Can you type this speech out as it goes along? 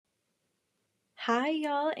Hi,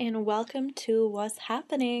 y'all, and welcome to What's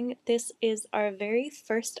Happening. This is our very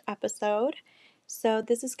first episode. So,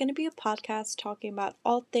 this is going to be a podcast talking about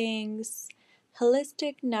all things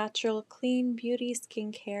holistic, natural, clean beauty,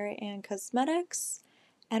 skincare, and cosmetics.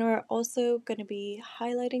 And we're also going to be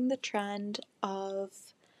highlighting the trend of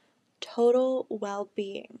total well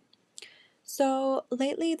being. So,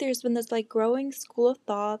 lately there's been this growing school of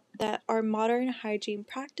thought that our modern hygiene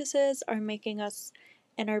practices are making us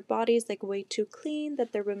and our bodies way too clean,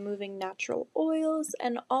 that they're removing natural oils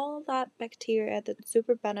and all that bacteria that's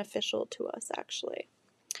super beneficial to us actually.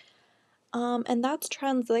 And that's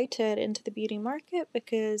translated into the beauty market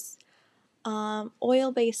because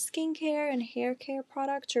oil-based skincare and hair care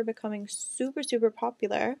products are becoming super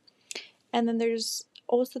popular. And then there's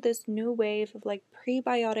also this new wave of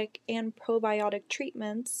prebiotic and probiotic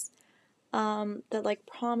treatments that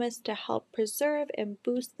promise to help preserve and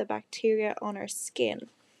boost the bacteria on our skin.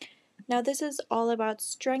 Now, this is all about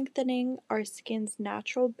strengthening our skin's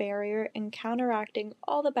natural barrier and counteracting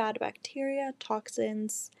all the bad bacteria,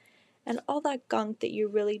 toxins, and all that gunk that you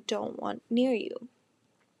really don't want near you.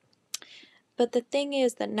 But the thing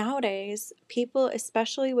is that nowadays, people,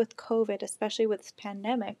 especially with COVID, especially with this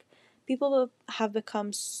pandemic, people have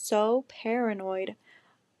become so paranoid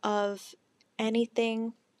of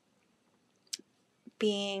anything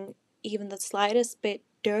being even the slightest bit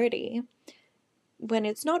dirty when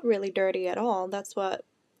it's not really dirty at all. That's what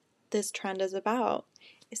this trend is about.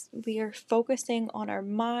 We are focusing on our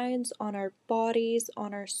minds, on our bodies,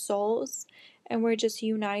 on our souls, and we're just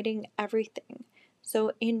uniting everything.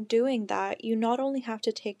 So in doing that, you not only have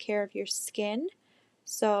to take care of your skin,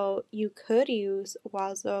 so you could use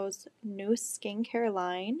Wazo's new skincare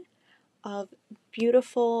line of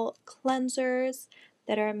beautiful cleansers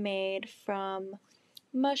that are made from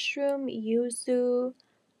mushroom, yuzu,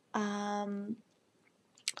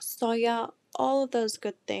 soya, all of those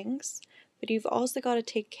good things. But you've also got to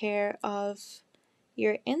take care of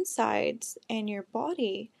your insides and your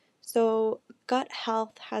body. So, gut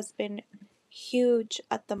health has been huge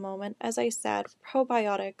at the moment. As I said,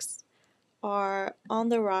 probiotics are on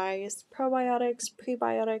the rise. Probiotics,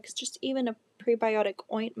 prebiotics, just even a prebiotic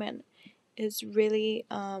ointment is really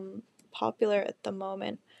popular at the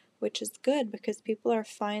moment, which is good because people are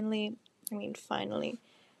finally,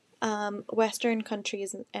 Western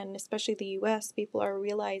countries and especially the US, people are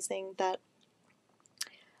realizing that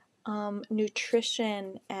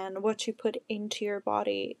nutrition and what you put into your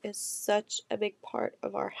body is such a big part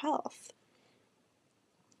of our health.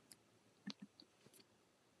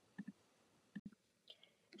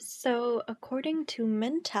 So, according to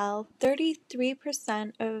Mintel,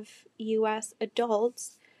 33% of US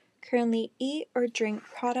adults currently eat or drink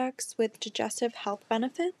products with digestive health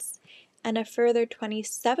benefits, and a further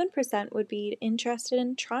 27% would be interested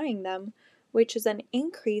in trying them, which is an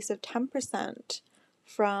increase of 10%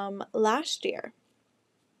 from last year.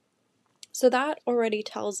 So, that already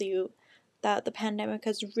tells you that the pandemic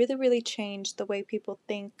has really changed the way people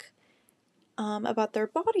think about their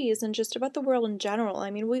bodies and just about the world in general.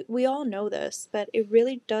 I mean, we all know this, but it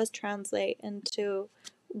really does translate into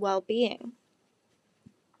well being.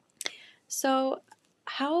 So,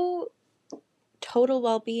 how total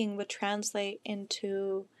well being would translate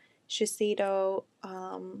into Shiseido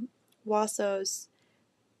Waso's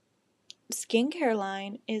skincare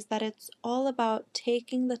line is that it's all about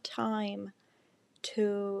taking the time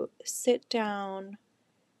to sit down,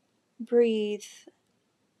 breathe,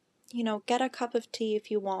 get a cup of tea if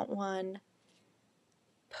you want one,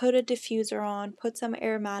 put a diffuser on, put some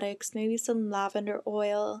aromatics, maybe some lavender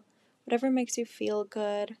oil, whatever makes you feel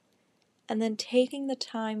good, and then taking the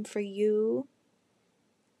time for you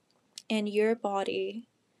and your body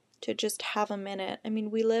to just have a minute. I mean,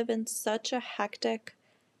 we live in such a hectic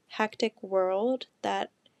world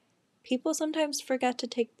that people sometimes forget to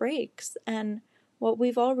take breaks. And what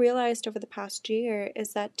we've all realized over the past year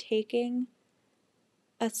is that taking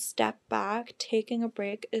a step back, taking a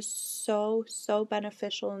break is so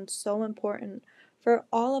beneficial and so important for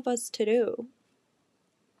all of us to do.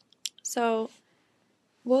 So,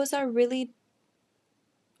 Wazo really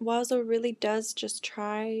does just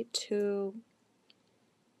try to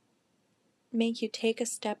make you take a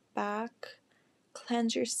step back,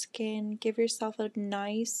 cleanse your skin, give yourself a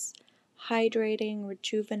nice, hydrating,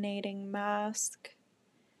 rejuvenating mask,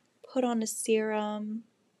 put on a serum,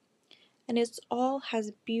 and it's all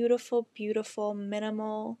has beautiful,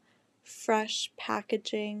 minimal, fresh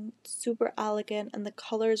packaging, super elegant, and the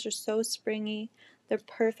colors are so springy. They're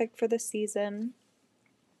perfect for the season.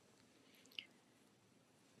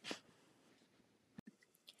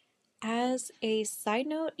 As a side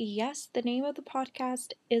note, yes, the name of the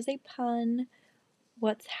podcast is a pun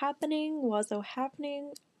what's happening was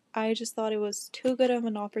happening. I just thought it was too good of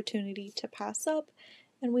an opportunity to pass up,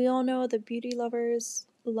 and we all know that beauty lovers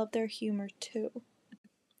love their humor too.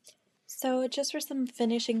 So, just for some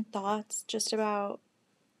finishing thoughts, just about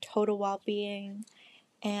total well being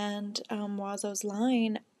and Wazo's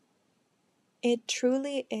line, it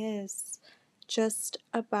truly is just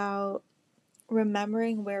about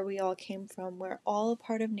remembering where we all came from. We're all a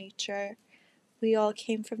part of nature. We all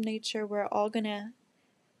came from nature. We're all gonna,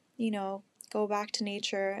 go back to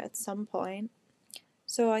nature at some point.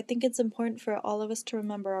 So I think it's important for all of us to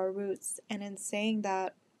remember our roots, and in saying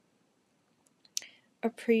that,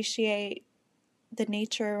 appreciate the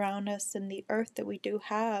nature around us and the earth that we do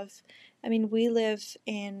have. I mean, we live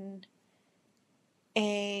in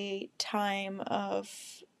a time of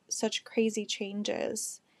such crazy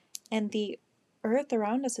changes, and the earth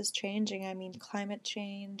around us is changing. I mean, climate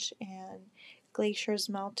change and glaciers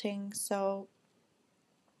melting. So,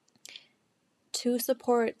 to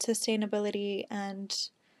support sustainability and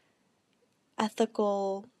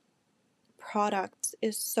ethical products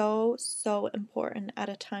is so, so important at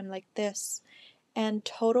a time like this. And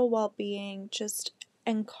total well being just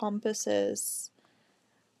encompasses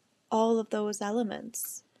all of those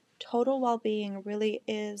elements. Total well being really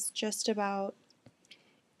is just about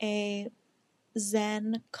a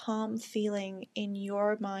zen, calm feeling in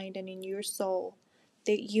your mind and in your soul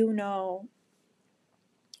that you know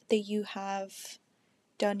that you have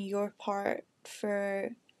done your part for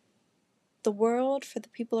the world, for the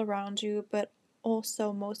people around you, but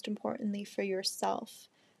also, most importantly, for yourself.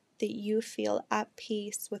 That you feel at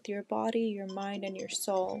peace with your body, your mind, and your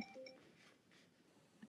soul.